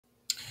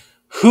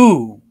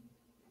Who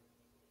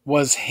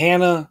was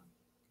Hannah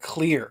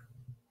Cleere?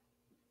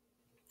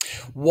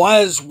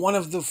 Was one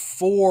of the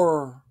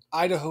four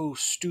Idaho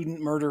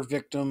student murder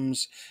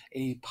victims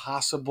a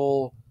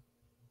possible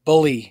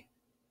bully?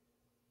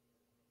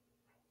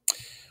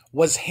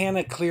 Was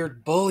Hannah Cleere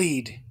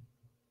bullied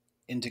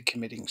into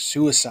committing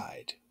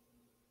suicide?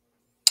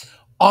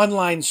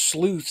 Online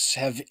sleuths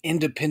have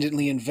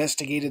independently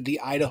investigated the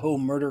Idaho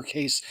murder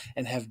case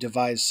and have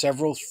devised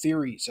several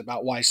theories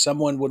about why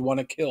someone would want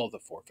to kill the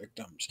four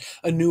victims.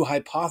 A new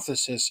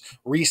hypothesis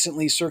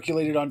recently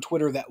circulated on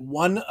Twitter that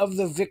one of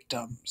the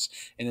victims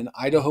in an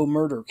Idaho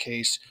murder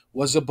case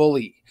was a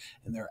bully,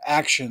 and their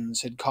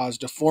actions had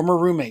caused a former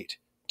roommate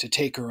to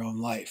take her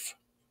own life.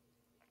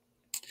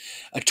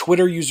 A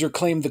Twitter user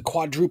claimed the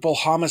quadruple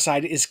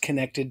homicide is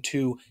connected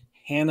to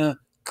Hannah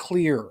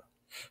Cleere,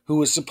 who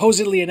was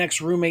supposedly an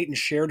ex-roommate and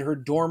shared her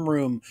dorm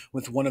room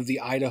with one of the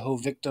Idaho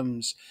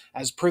victims.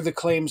 As per the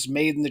claims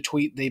made in the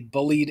tweet, they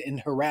bullied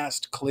and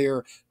harassed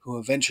Cleere, who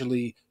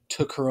eventually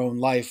took her own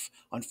life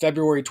on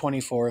February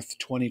 24th,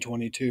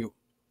 2022.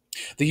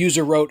 The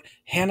user wrote,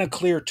 Hannah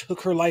Cleere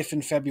took her life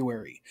in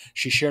February.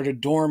 She shared a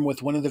dorm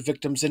with one of the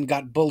victims and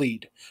got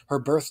bullied. Her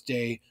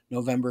birthday,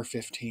 November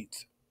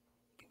 15th.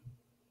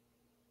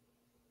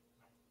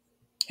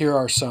 Here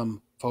are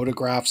some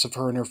photographs of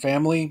her and her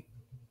family.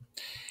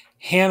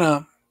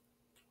 Hannah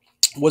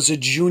was a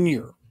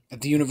junior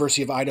at the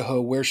University of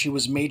Idaho, where she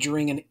was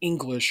majoring in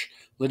English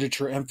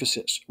literature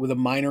emphasis with a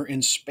minor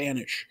in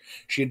Spanish.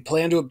 She had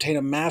planned to obtain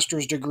a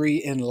master's degree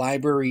in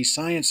library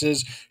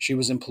sciences. She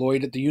was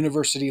employed at the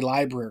university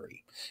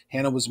library.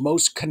 Hannah was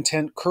most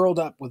content curled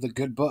up with a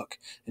good book,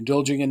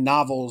 indulging in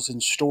novels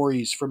and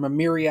stories from a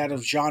myriad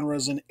of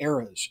genres and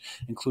eras,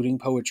 including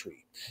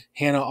poetry.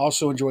 Hannah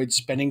also enjoyed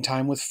spending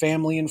time with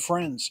family and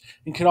friends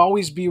and could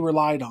always be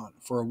relied on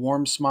for a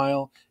warm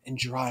smile and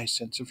dry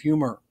sense of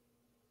humor.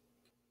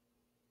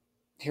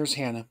 Here's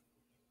Hannah.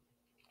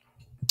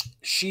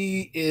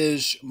 She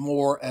is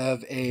more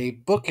of a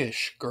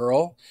bookish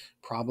girl,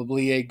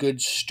 probably a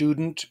good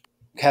student,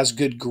 has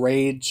good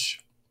grades,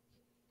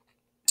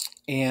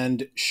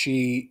 and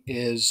she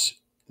is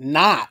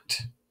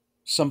not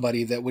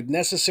somebody that would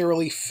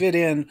necessarily fit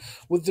in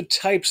with the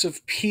types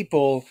of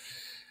people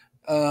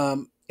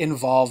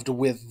involved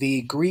with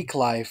the Greek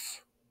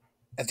life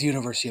at the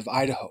University of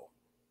Idaho.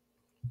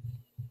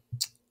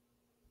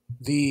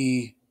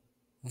 The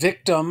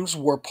victims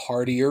were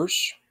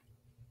partiers.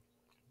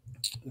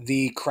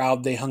 The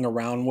crowd they hung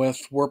around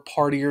with were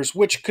partiers,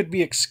 which can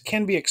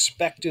be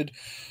expected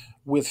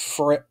with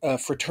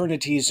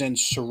fraternities and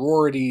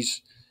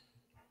sororities.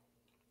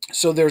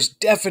 So there's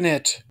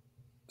definite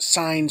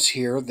signs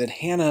here that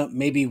Hannah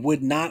maybe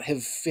would not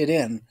have fit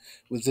in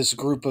with this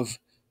group of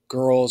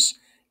girls,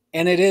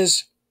 and it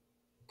is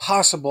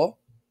possible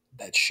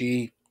that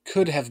she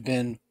could have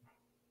been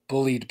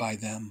bullied by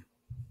them.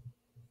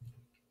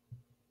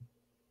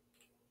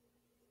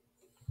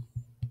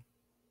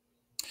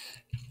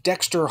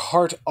 Dexter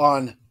Hart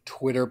on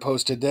Twitter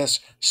posted this: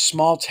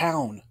 small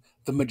town.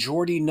 The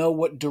majority know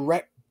what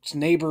direct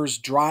neighbors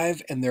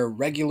drive and their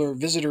regular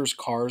visitors'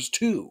 cars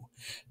too.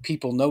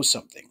 People know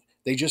something.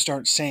 They just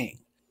aren't saying.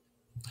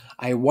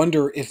 I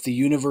wonder if the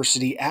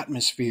university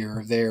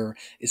atmosphere there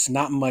is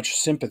not much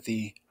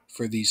sympathy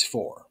for these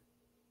four.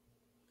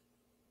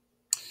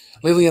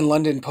 Lillian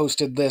London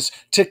posted this: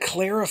 to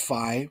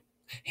clarify,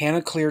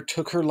 Hannah Cleere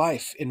took her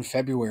life in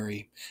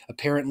February.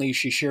 Apparently,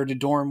 she shared a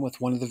dorm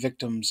with one of the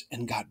victims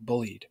and got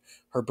bullied.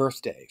 Her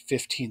birthday,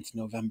 15th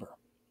November.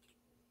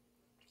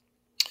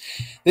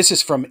 This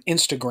is from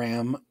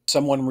Instagram.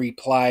 Someone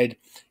replied,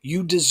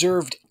 you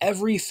deserved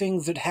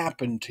everything that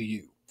happened to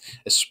you,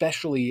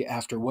 especially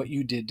after what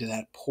you did to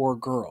that poor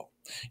girl.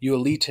 You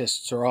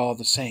elitists are all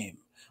the same.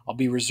 I'll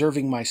be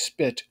reserving my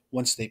spit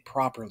once they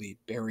properly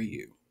bury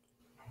you.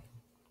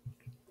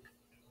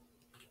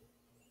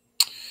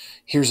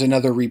 Here's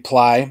another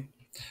reply.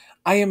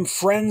 I am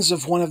friends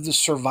of one of the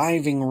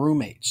surviving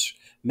roommates.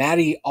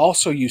 Maddie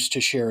also used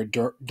to share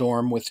a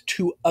dorm with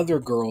two other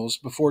girls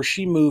before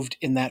she moved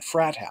in that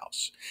frat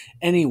house.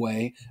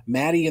 Anyway,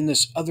 Maddie and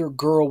this other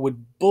girl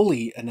would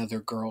bully another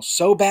girl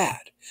so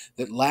bad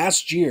that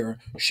last year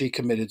she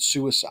committed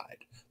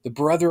suicide. The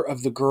brother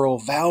of the girl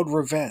vowed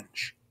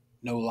revenge.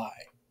 No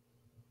lie.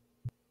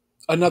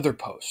 Another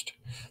post.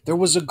 There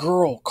was a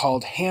girl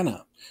called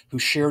Hannah who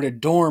shared a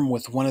dorm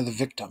with one of the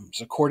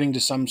victims, according to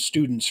some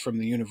students from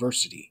the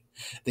university.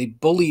 They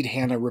bullied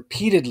Hannah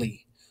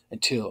repeatedly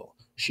until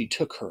she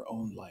took her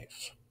own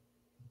life.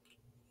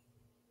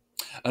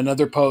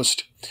 Another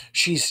post.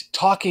 She's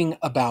talking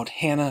about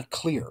Hannah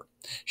Cleere.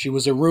 She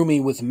was a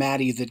roomie with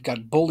Maddie that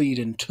got bullied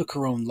and took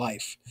her own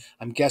life.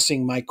 I'm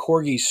guessing my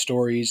corgi's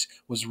stories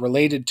was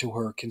related to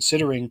her,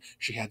 considering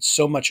she had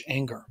so much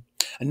anger.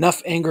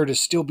 Enough anger to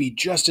still be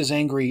just as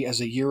angry as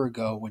a year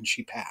ago when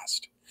she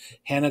passed.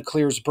 Hannah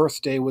Cleare's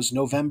birthday was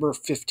November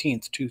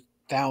 15th,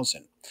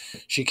 2000.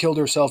 She killed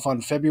herself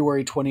on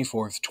February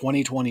 24th,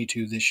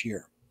 2022 this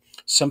year.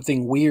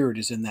 Something weird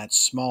is in that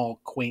small,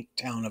 quaint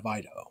town of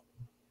Idaho.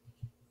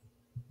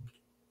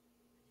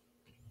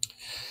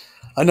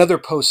 Another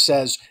post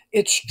says,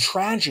 "It's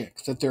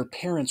tragic that their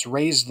parents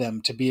raised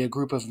them to be a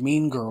group of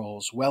mean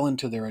girls well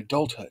into their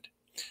adulthood.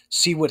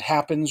 See what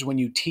happens when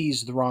you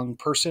tease the wrong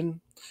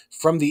person?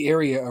 From the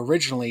area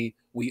originally,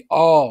 we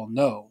all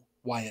know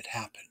why it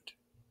happened."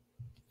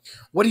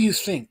 What do you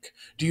think?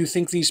 Do you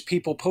think these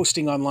people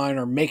posting online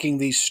are making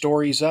these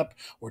stories up,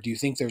 or do you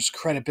think there's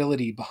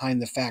credibility behind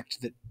the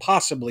fact that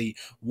possibly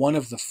one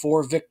of the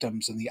 4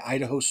 victims in the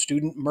Idaho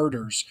student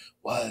murders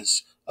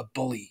was a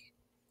bully?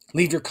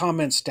 Leave your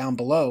comments down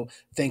below.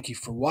 Thank you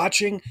for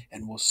watching,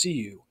 and we'll see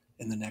you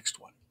in the next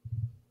one.